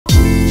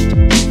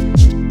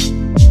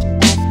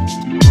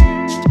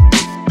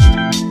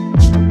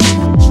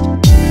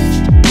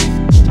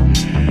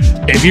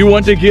If you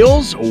want the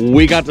gills,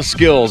 we got the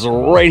skills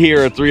right here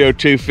at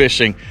 302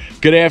 Fishing.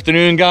 Good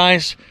afternoon,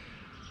 guys.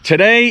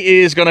 Today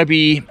is going to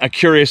be a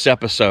curious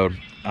episode.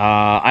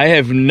 I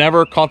have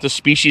never caught the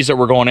species that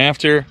we're going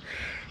after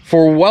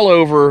for well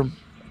over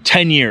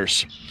 10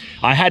 years.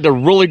 I had to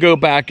really go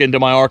back into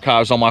my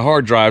archives on my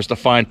hard drives to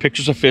find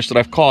pictures of fish that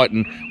I've caught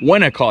and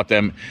when I caught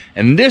them.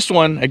 And this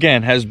one,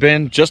 again, has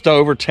been just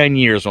over 10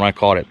 years when I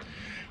caught it.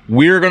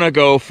 We're going to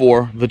go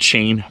for the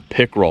chain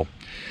pickerel.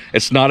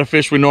 It's not a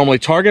fish we normally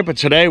target, but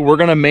today we're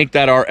going to make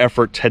that our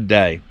effort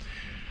today.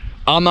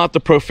 I'm not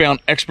the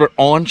profound expert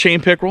on chain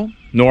pickerel,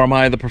 nor am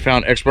I the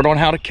profound expert on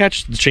how to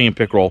catch the chain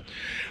pickerel,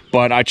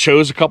 but I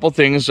chose a couple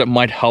things that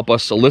might help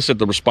us elicit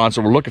the response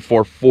that we're looking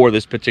for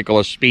this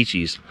particular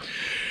species.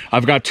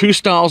 I've got two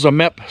styles of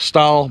MEPPS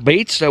style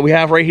baits that we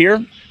have right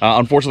here.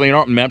 Unfortunately, they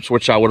aren't MEPPS,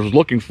 which I was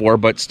looking for,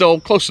 but still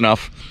close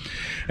enough.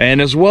 And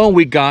as well,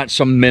 we got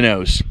some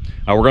minnows.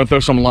 We're going to throw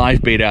some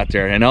live bait out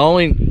there. And I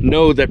only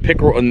know that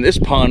pickerel in this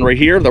pond right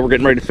here that we're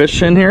getting ready to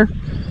fish in here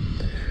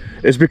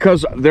is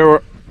because there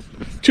were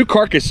two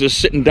carcasses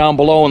sitting down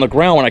below on the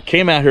ground when I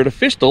came out here to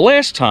fish the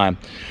last time.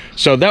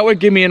 So that would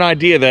give me an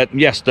idea that,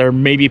 yes, there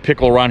may be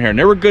pickerel around here. And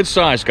they were good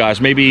size,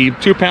 guys, maybe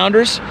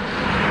 2-pounders.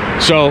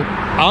 So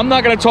I'm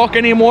not going to talk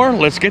anymore.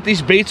 Let's get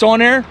these baits on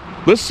there.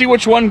 Let's see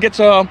which one gets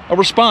a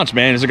response,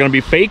 man. Is it going to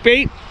be fake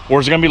bait or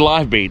is it going to be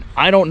live bait?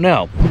 I don't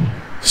know.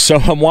 So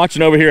I'm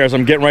watching over here as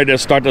I'm getting ready to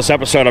start this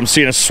episode. I'm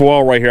seeing a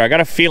swirl right here. I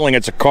got a feeling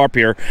it's a carp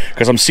here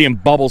because I'm seeing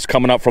bubbles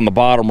coming up from the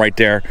bottom right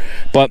there.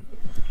 But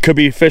could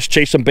be fish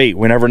chasing bait.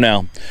 We never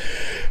know.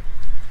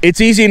 It's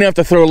easy enough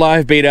to throw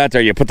live bait out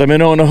there. You put the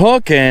minnow on the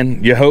hook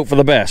and you hope for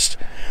the best.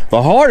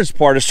 The hardest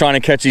part is trying to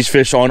catch these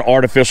fish on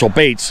artificial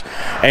baits.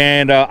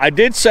 And I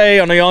did say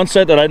on the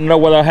onset that I didn't know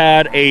whether I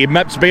had a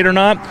MEPPS bait or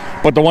not,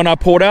 but the one I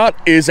pulled out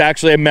is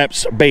actually a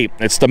MEPPS bait.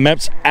 It's the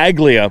MEPPS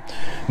AGLIA.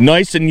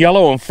 Nice and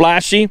yellow and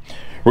flashy.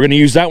 We're going to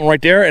use that one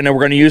right there, and then we're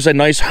going to use a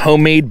nice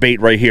homemade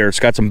bait right here. It's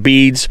got some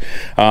beads,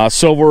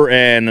 silver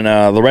and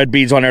the red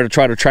beads on there to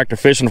try to attract the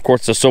fish, and of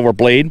course the silver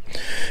blade.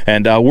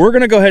 And we're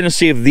going to go ahead and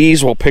see if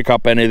these will pick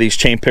up any of these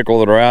chain pickerel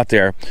that are out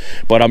there.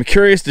 But I'm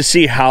curious to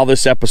see how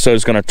this episode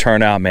is going to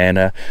turn out,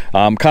 man.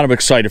 I'm kind of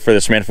excited for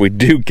this, man, if we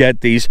do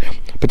get these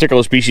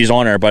particular species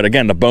on there. But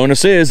again, the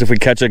bonus is if we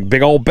catch a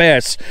big old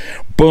bass,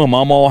 boom,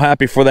 I'm all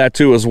happy for that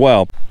too as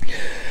well.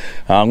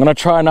 I'm going to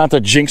try not to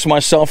jinx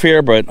myself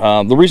here, but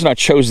the reason I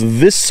chose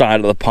this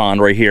side of the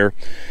pond right here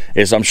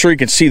is I'm sure you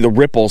can see the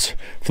ripples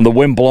from the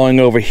wind blowing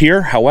over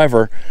here.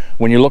 However,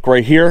 when you look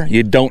right here,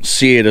 you don't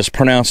see it as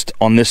pronounced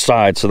on this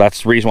side, so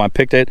that's the reason why I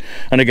picked it.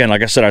 And again,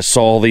 like I said, I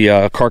saw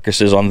the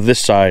carcasses on this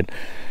side,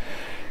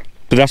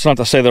 but that's not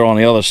to say they're on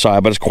the other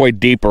side, but it's quite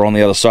deeper on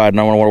the other side, and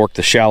I want to work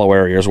the shallow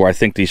areas where I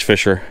think these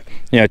fish are,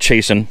 you know,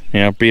 chasing, you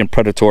know, being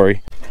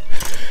predatory.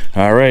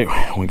 All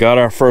right, we got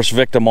our first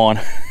victim on.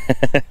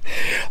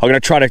 I'm going to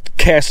try to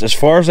cast as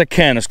far as I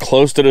can, as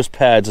close to those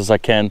pads as I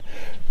can.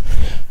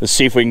 Let's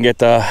see if we can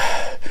get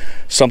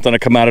something to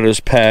come out of those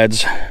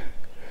pads.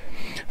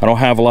 I don't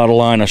have a lot of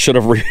line. I should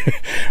have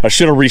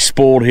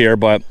re-spooled here,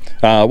 but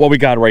what we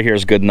got right here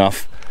is good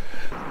enough.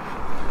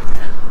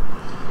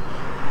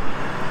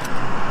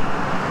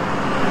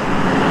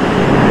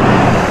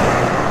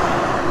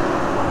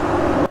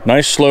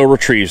 Nice slow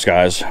retrieves,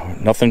 guys.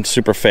 Nothing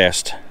super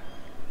fast.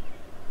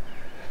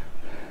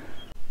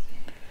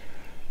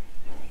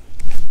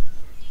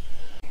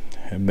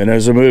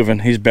 Minnows are moving.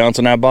 He's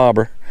bouncing that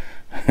bobber.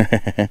 Look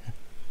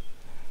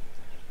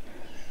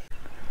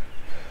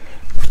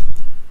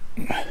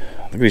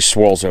at these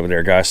swirls over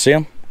there, guys. See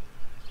them?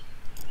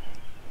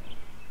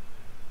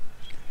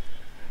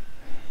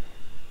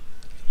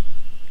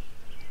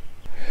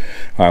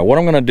 All right, what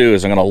I'm going to do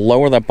is I'm going to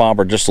lower that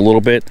bobber just a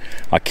little bit.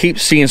 I keep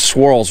seeing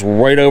swirls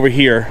right over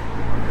here.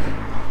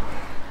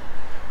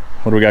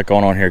 What do we got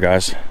going on here,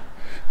 guys?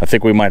 I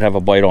think we might have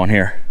a bite on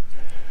here.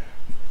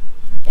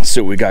 Let's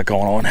see what we got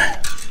going on.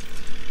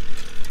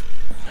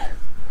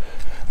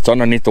 It's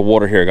underneath the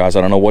water here, guys.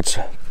 I don't know what's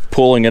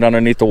pulling it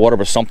underneath the water,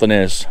 but something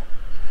is.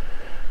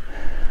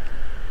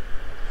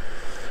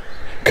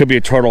 Could be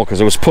a turtle because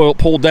it was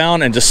pulled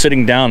down and just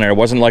sitting down there. It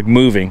wasn't like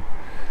moving.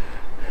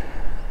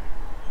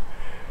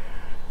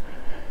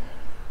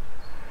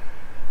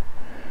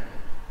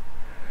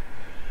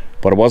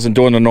 But it wasn't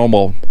doing the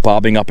normal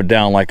bobbing up and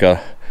down like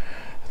the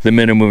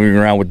minnow moving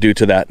around would do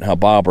to that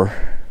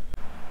bobber.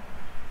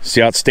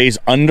 See how it stays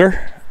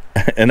under?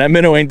 And that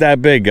minnow ain't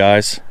that big,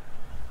 guys.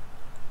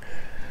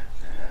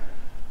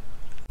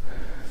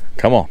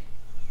 Come on.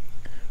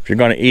 If you're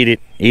going to eat it,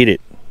 eat it.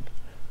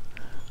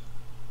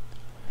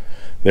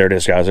 There it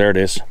is, guys. There it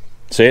is.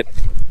 See it?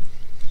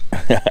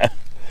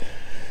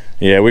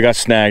 Yeah, we got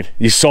snagged.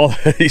 You saw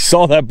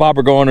that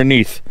bobber go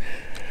underneath.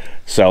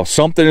 So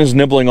something is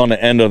nibbling on the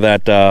end of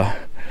that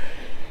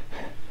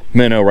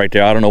minnow right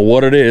there. I don't know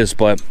what it is,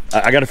 but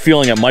I got a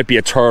feeling it might be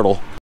a turtle.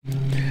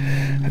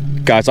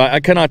 Guys, I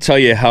cannot tell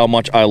you how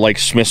much I like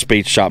Smith's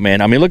Bait Shop,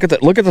 man. I mean, look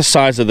at the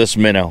size of this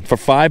minnow. For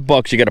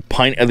 $5, you get a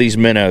pint of these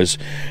minnows,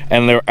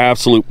 and they're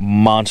absolute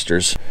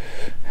monsters.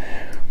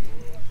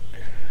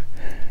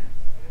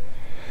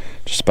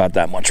 Just about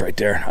that much right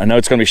there. I know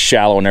it's going to be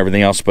shallow and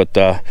everything else, but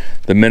the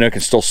minnow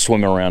can still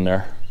swim around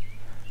there.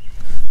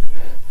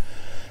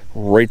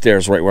 Right there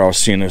is right where I was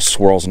seeing those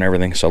swirls and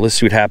everything. So let's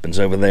see what happens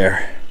over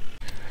there.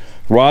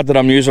 Rod that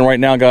I'm using right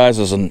now, guys,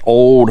 is an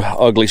old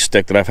ugly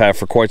stick that I've had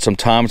for quite some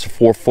time. It's a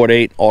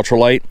 4'8"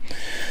 ultralight.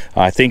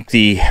 I think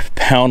the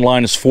pound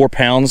line is 4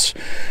 pounds.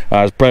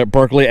 It's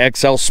Berkeley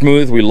XL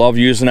Smooth. We love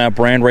using that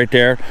brand right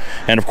there.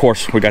 And of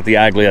course, we got the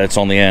AGLIA that's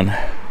on the end.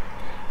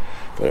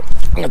 But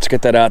let's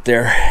get that out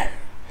there.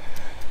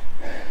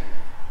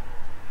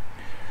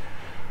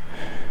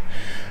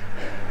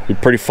 Be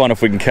pretty fun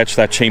if we can catch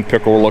that chain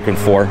pickerel we're looking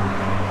for.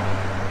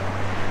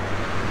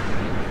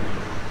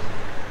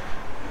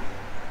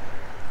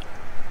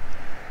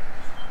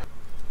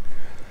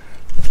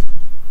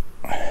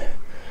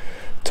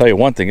 Tell you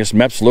one thing, this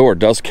MEPPS lure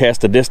does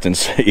cast a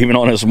distance, even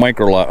on this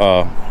micro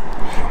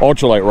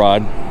ultralight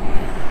rod.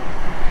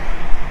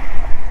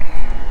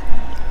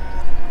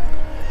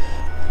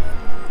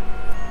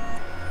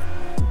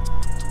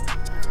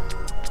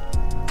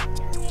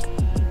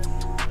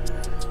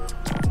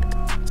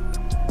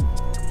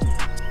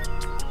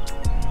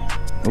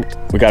 Oh,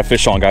 we got a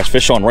fish on, guys.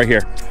 Fish on right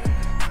here.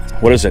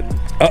 What is it?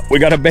 Oh, we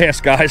got a bass,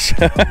 guys.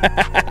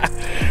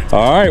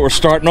 All right, we're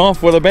starting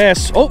off with a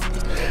bass. Oh,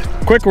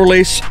 quick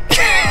release.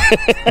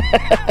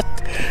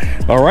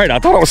 All right, I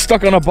thought I was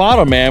stuck on the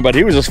bottom, man, but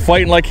he was just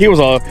fighting like he was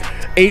a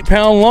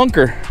 8-pound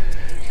lunker.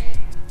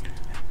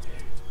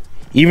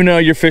 Even though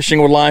you're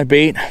fishing with live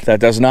bait,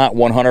 that does not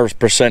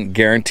 100%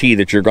 guarantee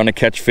that you're going to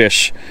catch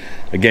fish.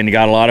 Again, you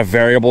got a lot of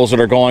variables that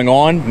are going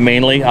on,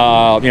 mainly you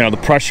know, the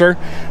pressure,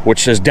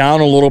 which is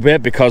down a little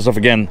bit because of,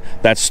 again,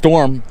 that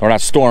storm, or not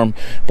storm,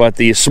 but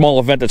the small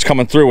event that's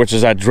coming through, which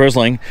is that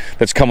drizzling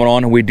that's coming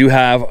on. We do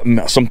have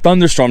some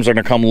thunderstorms that are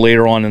going to come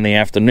later on in the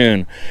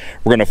afternoon.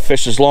 We're going to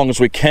fish as long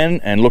as we can,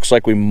 and looks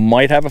like we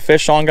might have a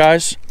fish on,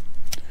 guys.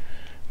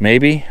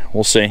 Maybe.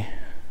 We'll see.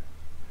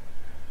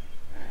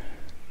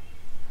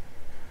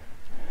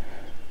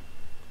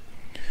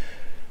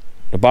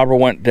 The bobber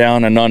went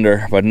down and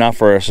under, but not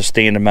for a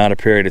sustained amount of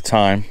period of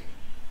time.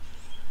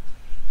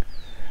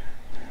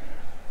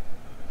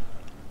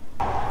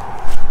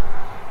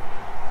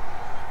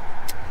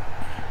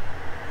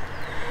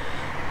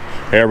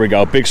 There we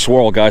go. Big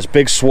swirl, guys.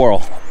 Big swirl.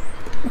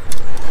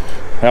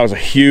 That was a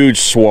huge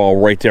swirl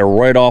right there,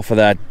 right off of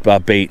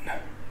that bait.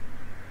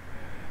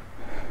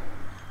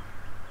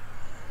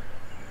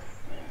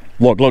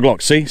 Look, look,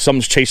 look. See?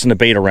 Someone's chasing the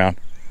bait around.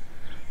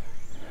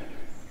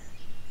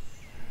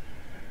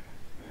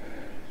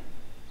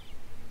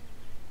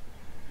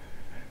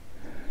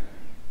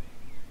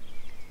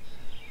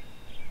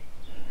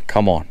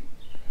 Come on.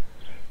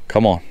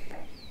 Come on.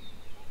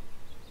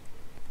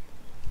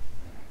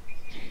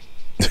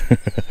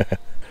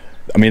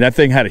 I mean, that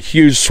thing had a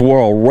huge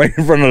swirl right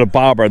in front of the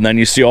bobber, and then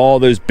you see all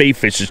those bait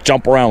fish just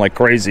jump around like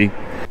crazy.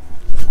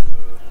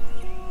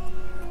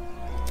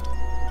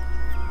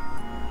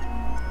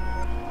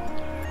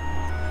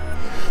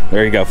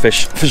 There you go.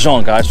 Fish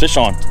on, guys. Fish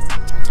on.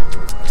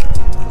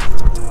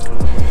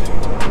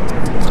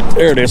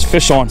 There it is.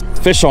 Fish on.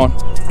 Fish on.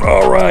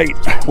 All right.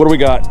 What do we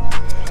got?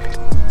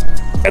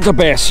 It's a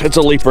bass. It's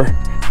a leaper.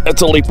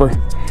 It's a leaper.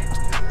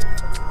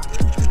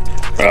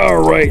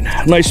 All right.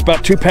 Nice,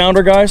 about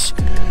 2-pounder, guys.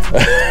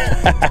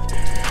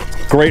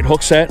 Great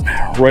hook set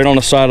right on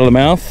the side of the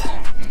mouth.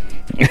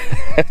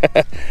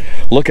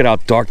 Look at how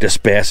dark this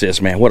bass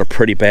is, man. What a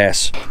pretty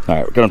bass. All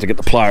right, we're going to have to get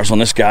the pliers on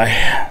this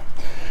guy.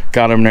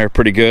 Got him there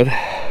pretty good.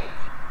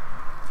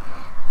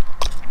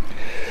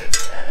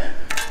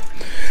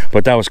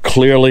 But that was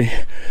clearly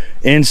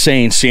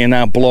insane, seeing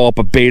that blow up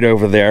a bait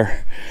over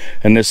there.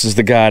 And this is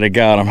the guy that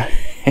got him.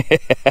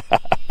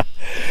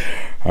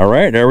 All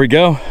right, there we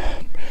go.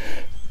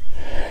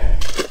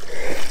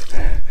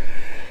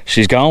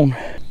 She's gone.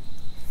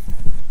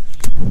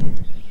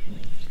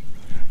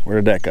 Where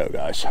did that go,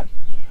 guys?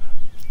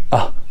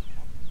 Oh.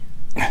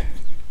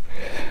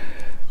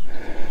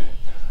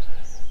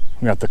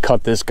 We have to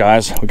cut this,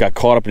 guys. We got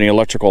caught up in the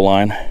electrical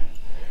line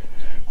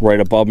right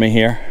above me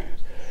here.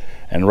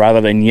 And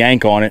rather than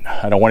yank on it,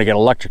 I don't want to get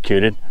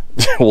electrocuted.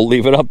 We'll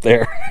leave it up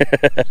there.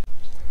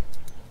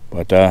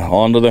 But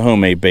on to the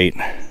homemade bait.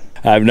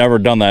 I've never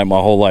done that in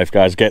my whole life,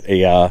 guys. Get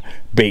a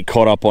bait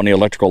caught up on the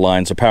electrical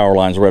lines, the power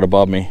lines right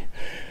above me.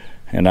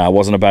 And I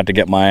wasn't about to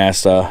get my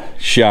ass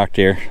shocked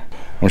here.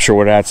 I'm sure it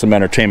would add some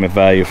entertainment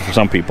value for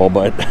some people,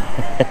 but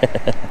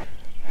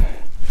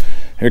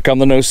here come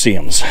the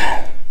no-see-ums.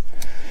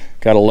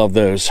 Gotta love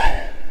those.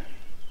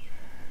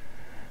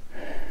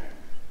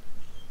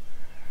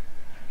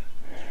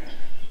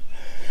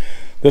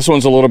 This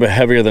one's a little bit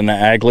heavier than the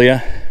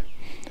AGLIA,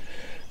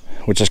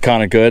 which is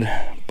kind of good,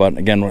 but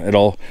again,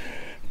 it'll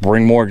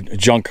bring more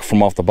junk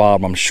from off the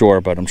bottom, I'm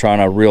sure, but I'm trying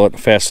to reel it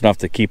fast enough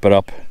to keep it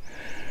up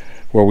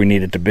where we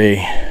need it to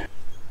be.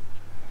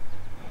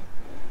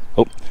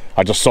 Oh,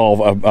 I just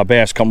saw a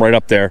bass come right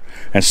up there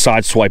and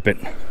sideswipe it.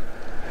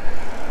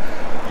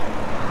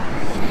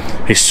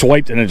 He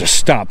swiped and it just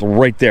stopped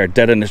right there,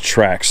 dead in its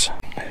tracks.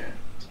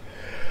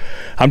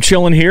 I'm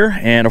chilling here,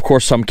 and of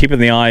course I'm keeping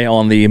the eye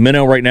on the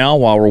minnow right now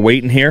while we're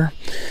waiting here.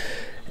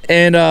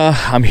 And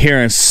I'm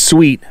hearing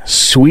sweet,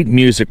 sweet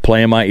music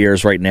play in my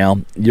ears right now.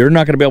 You're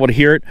not going to be able to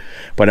hear it,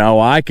 but now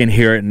I can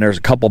hear it, and there's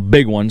a couple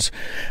big ones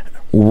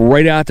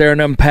right out there in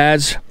them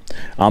pads.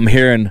 I'm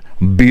hearing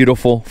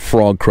beautiful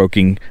frog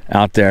croaking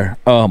out there.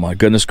 Oh my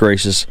goodness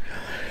gracious.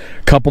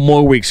 Couple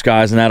more weeks,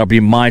 guys, and that'll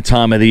be my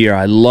time of the year.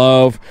 I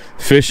love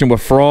fishing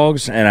with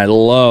frogs, and I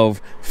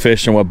love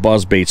fishing with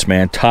buzz baits,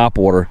 man. Top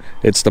water,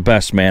 it's the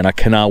best, man. I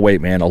cannot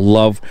wait, man. I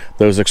love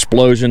those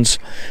explosions,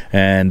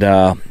 and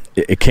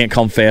it can't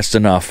come fast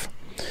enough.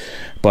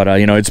 But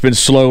you know, it's been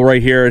slow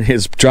right here, and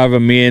it's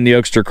driving me and the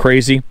Oakster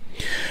crazy.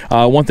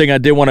 One thing I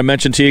did want to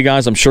mention to you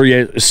guys, I'm sure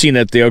you've seen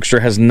that the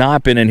Oakster has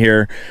not been in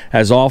here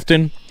as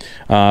often.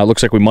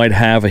 Looks like we might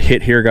have a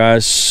hit here,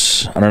 guys.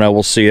 I don't know,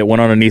 we'll see. It went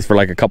underneath for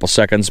like a couple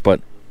seconds, but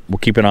we'll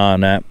keep an eye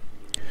on that.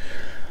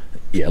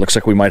 Yeah, looks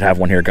like we might have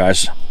one here,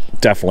 guys.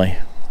 Definitely.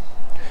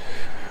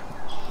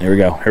 Here we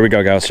go. Here we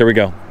go, guys. Here we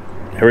go.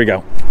 Here we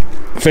go.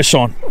 Fish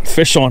on.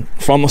 Fish on.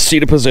 From the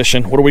seated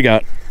position. What do we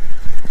got?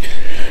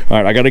 All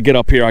right, I got to get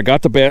up here. I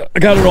got the bat. I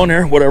got it on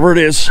there, whatever it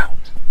is.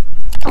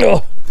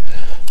 Oh.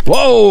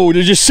 Whoa,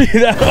 did you see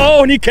that?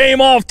 Oh, and he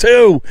came off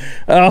too.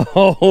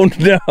 Oh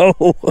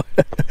no.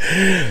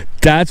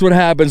 That's what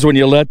happens when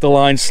you let the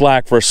line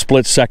slack for a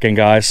split second,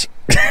 guys.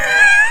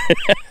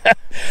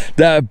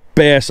 That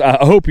bass,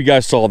 I hope you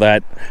guys saw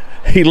that.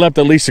 He left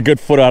at least a good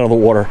foot out of the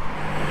water.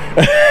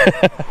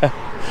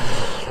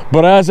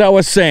 But as I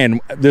was saying,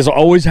 this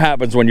always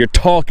happens when you're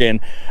talking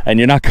and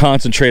you're not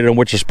concentrated on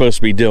what you're supposed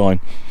to be doing.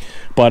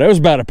 But it was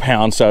about a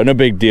pound, so no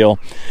big deal.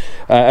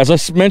 As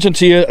I mentioned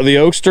to you, the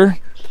Oakster,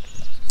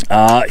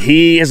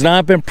 he has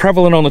not been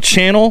prevalent on the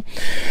channel.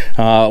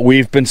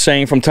 We've been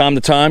saying from time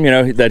to time, you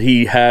know, that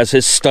he has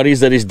his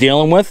studies that he's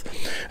dealing with.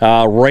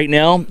 Right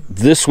now,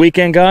 this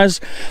weekend, guys,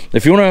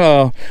 if you want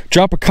to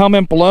drop a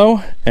comment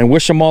below and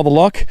wish him all the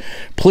luck,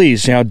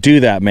 please, you know, do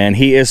that, man.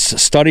 He is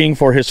studying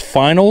for his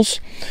finals,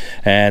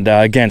 and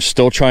again,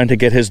 still trying to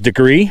get his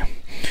degree.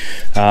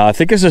 I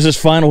think this is his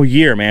final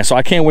year, man, so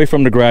I can't wait for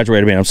him to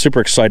graduate, man. I'm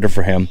super excited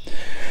for him.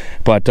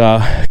 But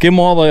give him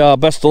all the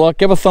best of luck.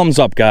 Give a thumbs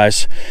up,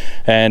 guys,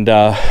 and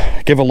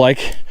give a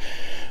like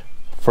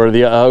for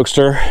the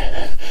Oakster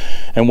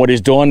and what he's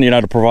doing, you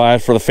know, to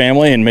provide for the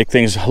family and make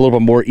things a little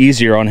bit more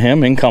easier on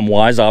him,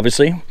 income-wise,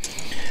 obviously.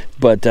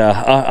 But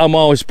I'm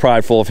always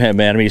prideful of him,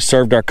 man. I mean, he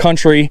served our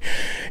country.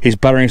 He's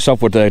bettering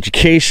himself with the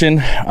education.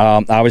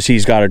 Obviously,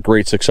 he's got a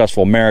great,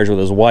 successful marriage with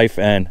his wife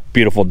and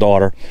beautiful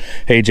daughter.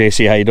 Hey,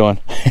 JC, how you doing?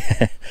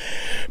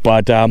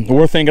 But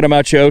we're thinking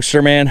about you,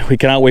 Oakster, man. We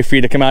cannot wait for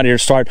you to come out here,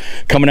 start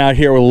coming out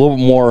here with a little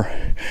bit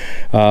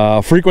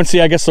more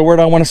frequency, I guess the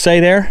word I want to say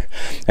there.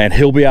 And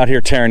he'll be out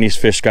here tearing these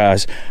fish,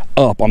 guys,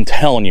 up. I'm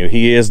telling you,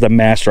 he is the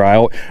master.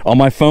 On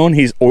my phone,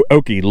 he's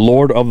Okie,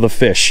 Lord of the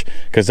Fish,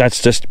 because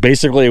that's just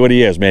basically what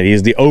he is, man.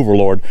 He's the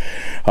overlord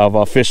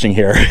of fishing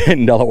here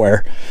in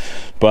Delaware.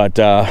 But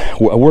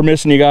we're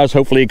missing you guys.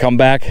 Hopefully you come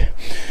back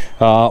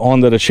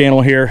onto the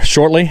channel here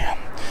shortly.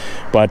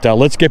 But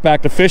let's get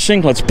back to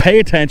fishing. Let's pay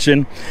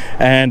attention,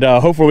 and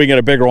hopefully we get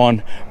a bigger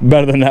one,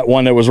 better than that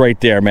one that was right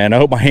there, man. I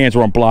hope my hands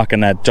weren't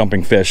blocking that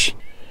jumping fish.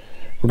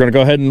 We're going to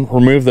go ahead and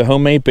remove the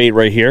homemade bait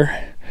right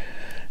here,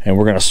 and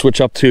we're going to switch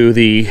up to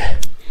the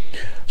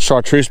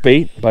chartreuse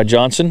bait by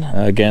Johnson.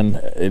 Again,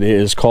 it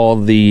is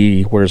called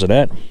the, where's it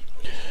at?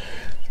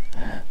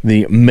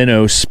 The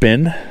Minnow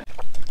Spin.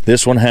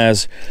 This one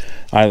has,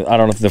 I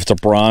don't know if it's a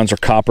bronze or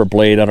copper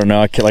blade. I don't know.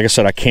 Like I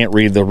said, I can't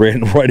read the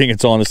writing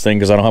it's on this thing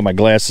because I don't have my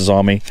glasses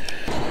on me.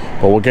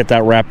 But we'll get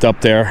that wrapped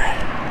up there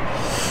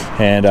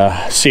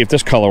and see if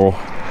this color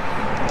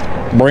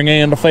will bring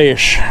in the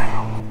fish.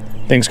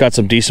 Thing's got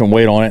some decent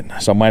weight on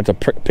it, so I might have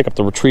to pick up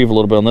the retrieve a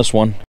little bit on this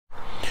one.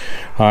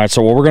 All right,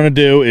 so what we're going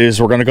to do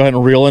is we're going to go ahead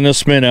and reel in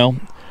this minnow.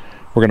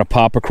 We're going to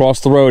pop across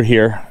the road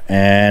here,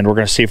 and we're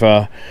going to see if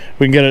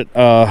we can get it,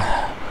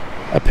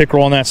 a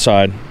pickerel on that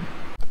side.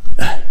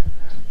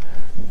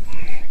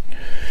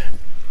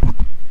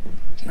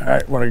 All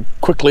right, we're going to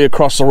quickly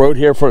across the road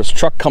here before this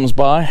truck comes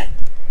by.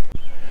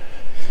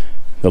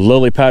 The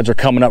lily pads are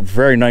coming up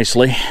very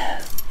nicely.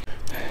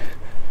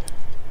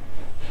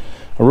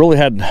 I really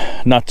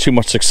had not too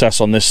much success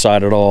on this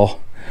side at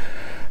all,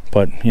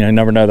 but you know, you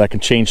never know, that can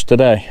change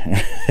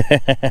today.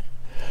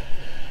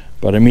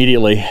 But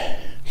immediately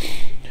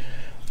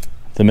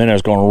the minnow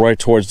is going right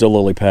towards the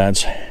lily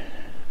pads.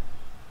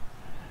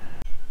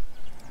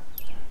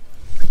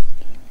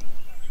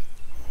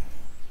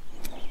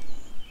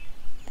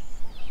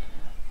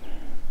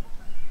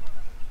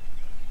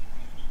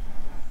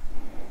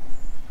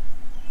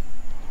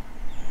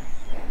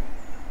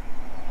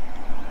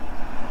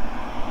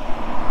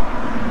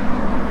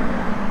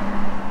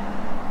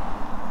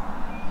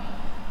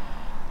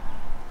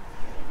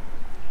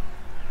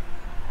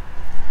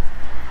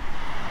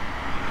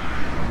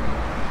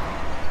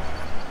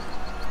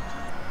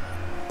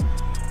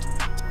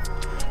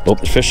 Oh,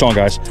 fish on,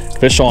 guys.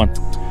 Fish on.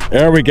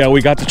 There we go.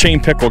 We got the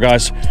chain pickerel,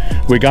 guys.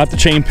 We got the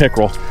chain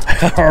pickerel.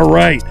 All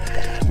right.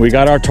 We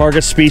got our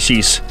target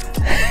species.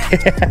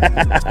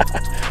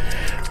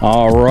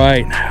 All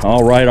right,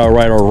 all right, all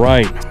right, all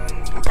right.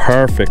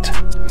 Perfect.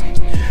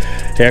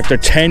 After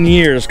 10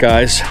 years,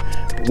 guys,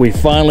 we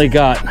finally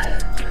got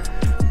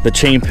the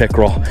chain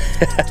pickerel.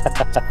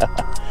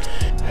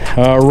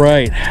 All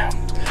right,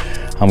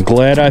 I'm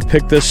glad I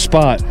picked this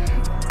spot.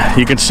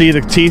 You can see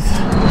the teeth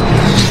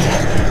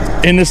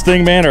in this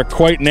thing, man, are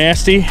quite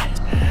nasty.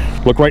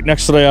 Look right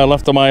next to the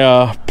left of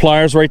my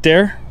pliers right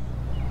there.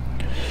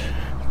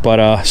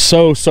 But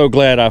so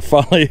glad I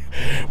finally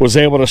was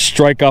able to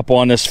strike up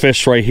on this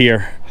fish right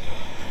here.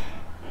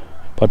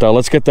 But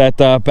let's get that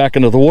back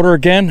into the water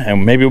again,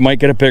 and maybe we might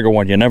get a bigger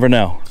one. You never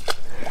know.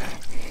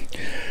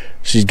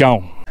 She's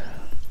gone.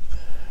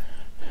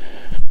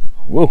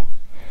 Whoa!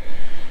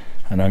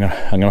 And I'm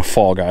gonna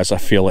fall, guys. I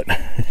feel it.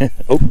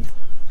 Oh,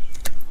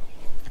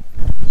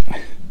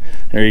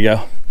 there you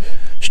go.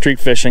 Street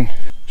fishing,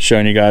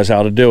 showing you guys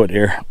how to do it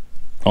here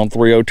on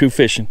 302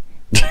 Fishing.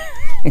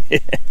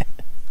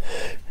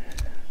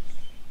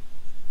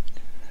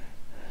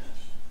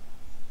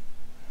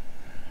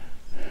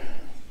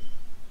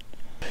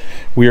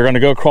 We are going to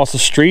go across the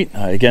street.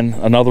 Again,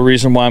 another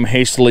reason why I'm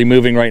hastily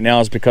moving right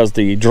now is because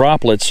the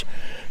droplets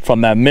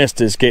from that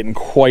mist is getting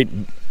quite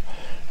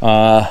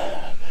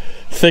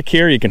thick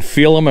here. You can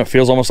feel them. It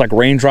feels almost like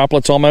rain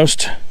droplets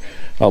almost,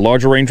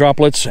 larger rain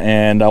droplets,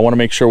 and I want to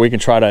make sure we can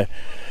try to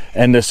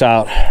end this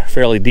out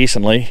fairly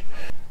decently.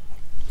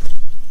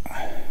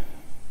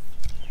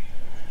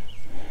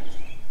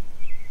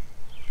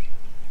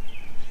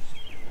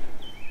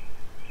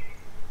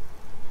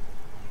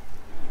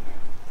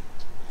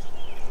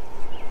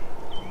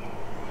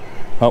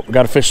 Oh, we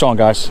got a fish on,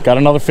 guys. Got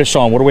another fish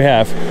on. What do we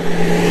have?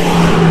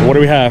 What do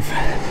we have?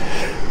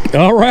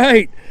 All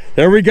right,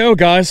 there we go,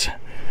 guys.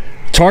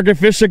 Target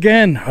fish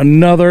again.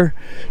 Another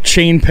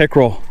chain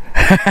pickerel.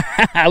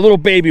 A little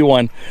baby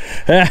one.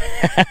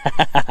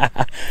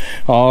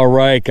 All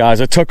right,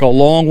 guys. It took a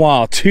long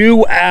while.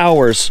 2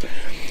 hours.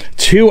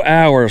 2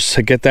 hours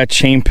to get that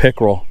chain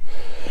pickerel.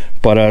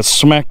 But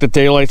smacked the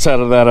daylights out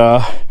of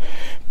that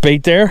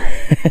bait there.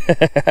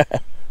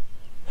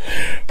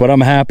 But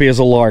I'm happy as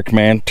a lark,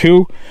 man.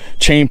 2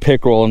 chain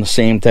pickerel in the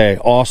same day.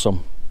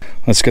 Awesome.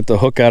 Let's get the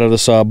hook out of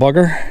this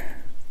bugger.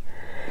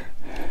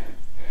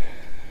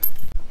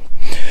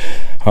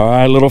 All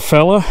right, little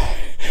fella.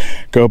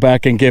 Go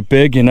back and get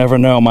big. You never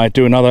know. Might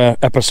do another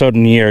episode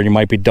in a year and you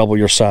might be double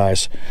your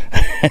size.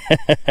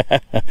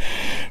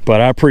 But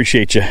I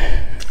appreciate you.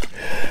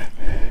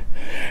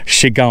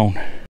 She gone.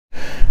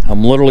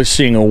 I'm literally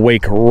seeing a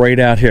wake right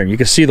out here. You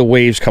can see the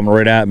waves coming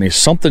right at me.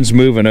 Something's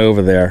moving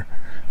over there.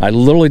 I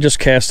literally just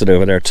cast it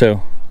over there too.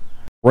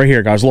 Right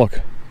here, guys,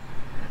 look.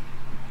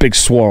 Big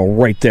swirl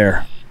right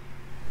there.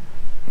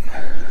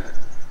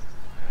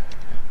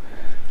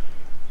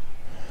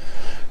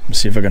 Let me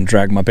see if I can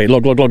drag my bait.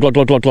 Look, look, look, look,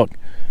 look, look, look.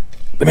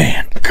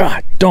 Man,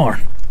 god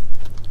darn.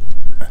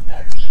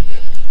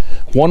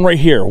 One right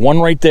here,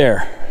 one right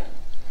there.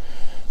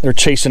 They're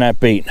chasing that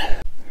bait.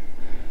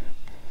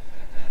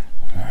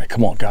 All right,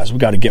 come on, guys. We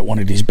got to get one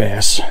of these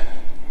bass.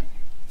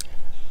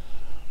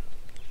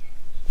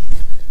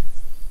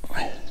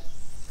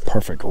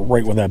 Perfect,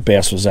 right where that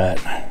bass was at.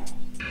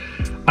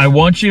 I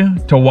want you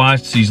to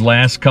watch these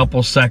last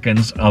couple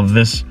seconds of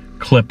this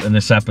clip in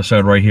this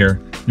episode right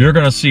here. You're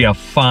gonna see a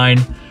fine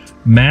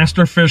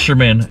master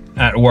fisherman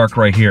at work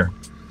right here.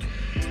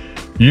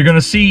 You're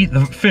gonna see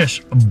the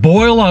fish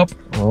boil up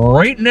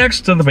right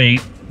next to the bait,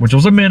 which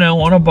was a minnow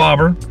on a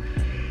bobber.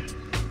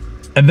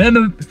 And then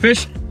the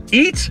fish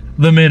eats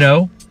the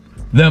minnow,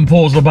 then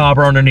pulls the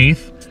bobber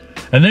underneath.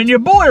 And then your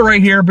boy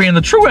right here, being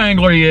the true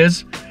angler he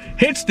is,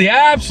 hits the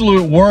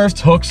absolute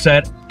worst hook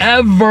set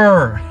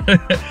ever.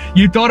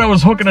 You thought I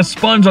was hooking a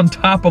sponge on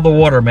top of the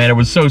water, man. It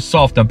was so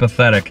soft and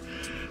pathetic.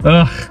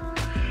 Ugh.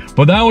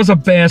 But that was a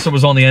bass that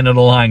was on the end of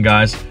the line,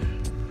 guys.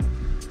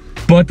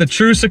 But the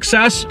true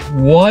success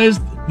was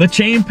the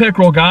chain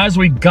pickerel, guys.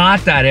 We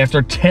got that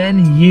after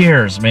 10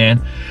 years,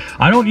 man.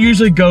 I don't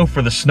usually go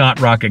for the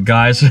snot rocket,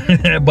 guys,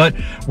 but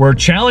we're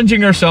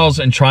challenging ourselves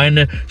and trying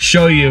to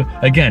show you,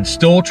 again,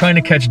 still trying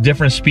to catch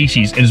different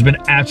species. It has been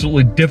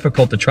absolutely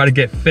difficult to try to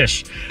get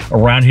fish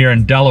around here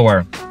in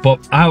Delaware,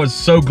 but I was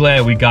so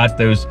glad we got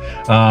those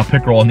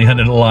pickerel on the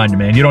end of the line,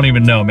 man. You don't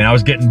even know, man. I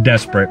was getting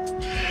desperate.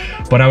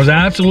 But I was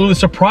absolutely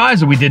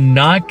surprised that we did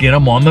not get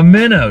them on the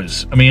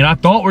minnows. I mean, I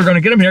thought we were going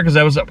to get them here because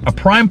that was a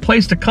prime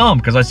place to come,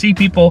 because I see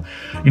people,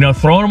 you know,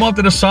 throwing them off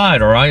to the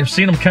side, or I've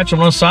seen them catch them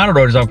on the side of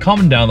the road as I'm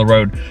coming down the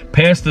road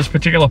past this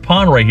particular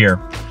pond right here.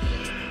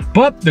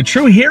 But the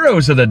true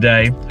heroes of the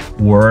day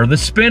were the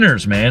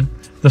spinners, man.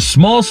 The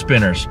small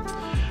spinners.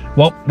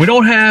 Well, we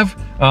don't have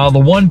the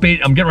one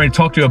bait I'm getting ready to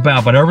talk to you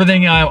about, but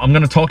everything I'm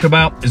going to talk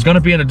about is going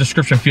to be in the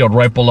description field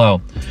right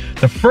below.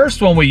 The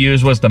first one we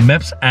used was the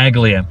MEPPS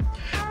AGLIA.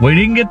 We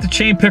didn't get the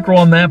chain pickerel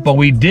on that, but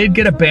we did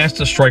get a bass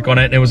to strike on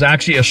it. And it was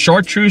actually a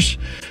chartreuse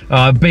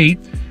bait,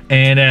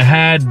 and it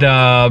had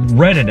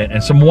red in it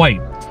and some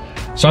white.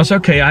 So I said,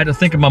 okay, I had to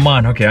think in my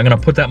mind, okay, I'm going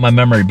to put that in my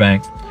memory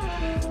bank.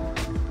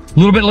 A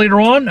little bit later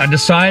on, I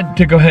decided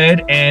to go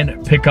ahead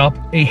and pick up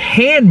a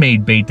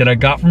handmade bait that I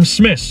got from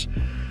Smith's.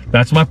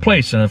 That's my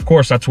place, and of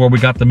course, that's where we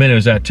got the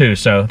minnows at too,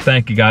 so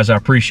thank you guys, I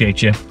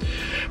appreciate you.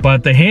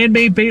 But the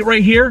handmade bait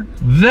right here,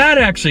 that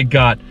actually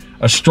got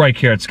a strike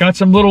here. It's got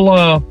some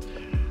little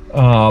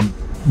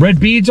red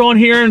beads on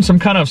here and some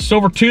kind of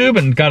silver tube,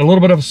 and got a little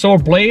bit of a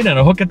silver blade and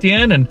a hook at the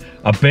end, and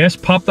a bass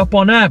popped up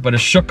on that, but it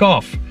shook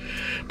off.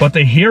 But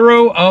the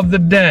hero of the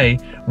day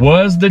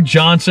was the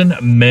Johnson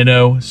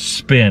Minnow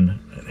Spin.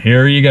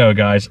 Here you go,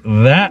 guys.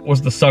 That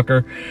was the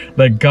sucker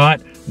that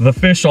got the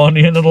fish on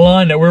the end of the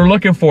line that we were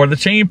looking for, the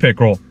chain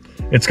pickerel.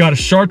 It's got a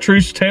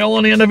chartreuse tail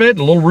on the end of it,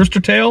 a little rooster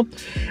tail,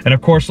 and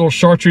of course, a little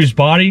chartreuse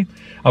body.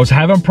 I was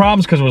having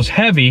problems because it was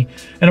heavy,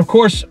 and of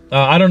course,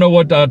 I don't know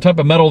what type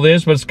of metal it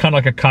is, but it's kind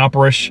of like a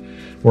copperish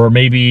or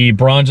maybe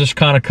bronzish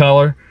kind of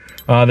color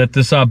that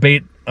this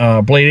bait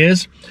blade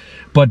is.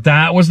 But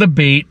that was the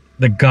bait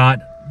that got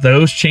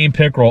those chain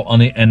pickerel on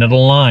the end of the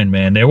line,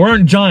 man. They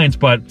weren't giants,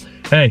 but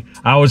hey,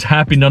 I was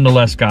happy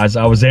nonetheless, guys.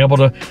 I was able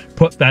to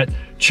put that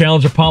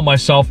challenge upon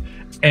myself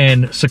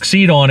and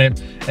succeed on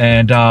it,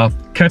 and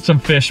catch some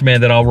fish, man,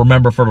 that I'll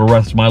remember for the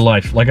rest of my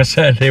life. Like I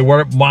said, they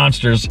weren't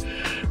monsters,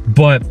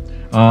 but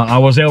I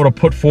was able to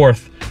put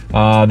forth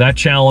that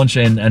challenge,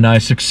 and I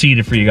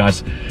succeeded for you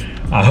guys.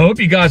 I hope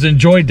you guys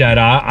enjoyed that.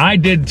 I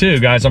did too,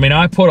 guys. I mean,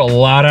 I put a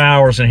lot of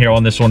hours in here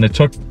on this one. It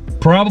took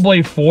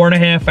probably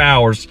 4.5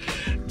 hours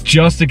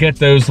just to get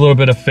those little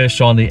bit of fish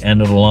on the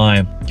end of the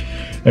line.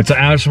 It's an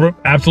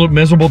absolute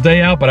miserable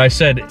day out, but I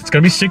said it's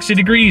gonna be 60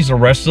 degrees the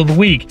rest of the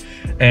week.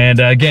 And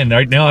again,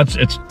 right now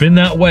it's been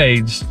that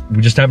way.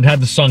 We just haven't had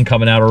the sun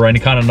coming out or any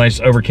kind of nice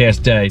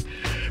overcast day.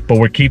 But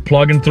we keep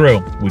plugging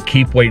through. We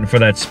keep waiting for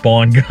that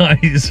spawn,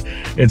 guys.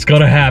 It's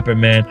gonna happen,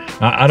 man.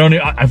 I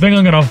think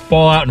I'm gonna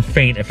fall out and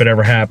faint if it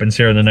ever happens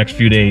here in the next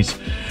few days.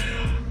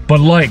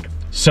 But like,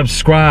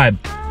 subscribe,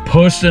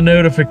 push the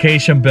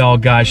notification bell,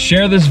 guys.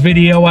 Share this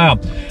video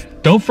out.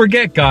 Don't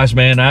forget, guys,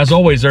 man, as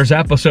always, there's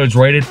episodes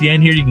right at the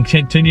end here you can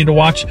continue to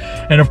watch.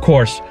 And of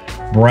course,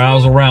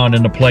 browse around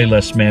in the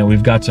playlist, man.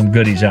 We've got some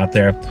goodies out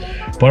there.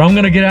 But I'm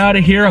gonna get out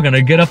of here. I'm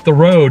gonna get up the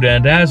road.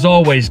 And as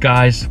always,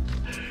 guys,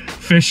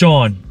 fish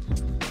on.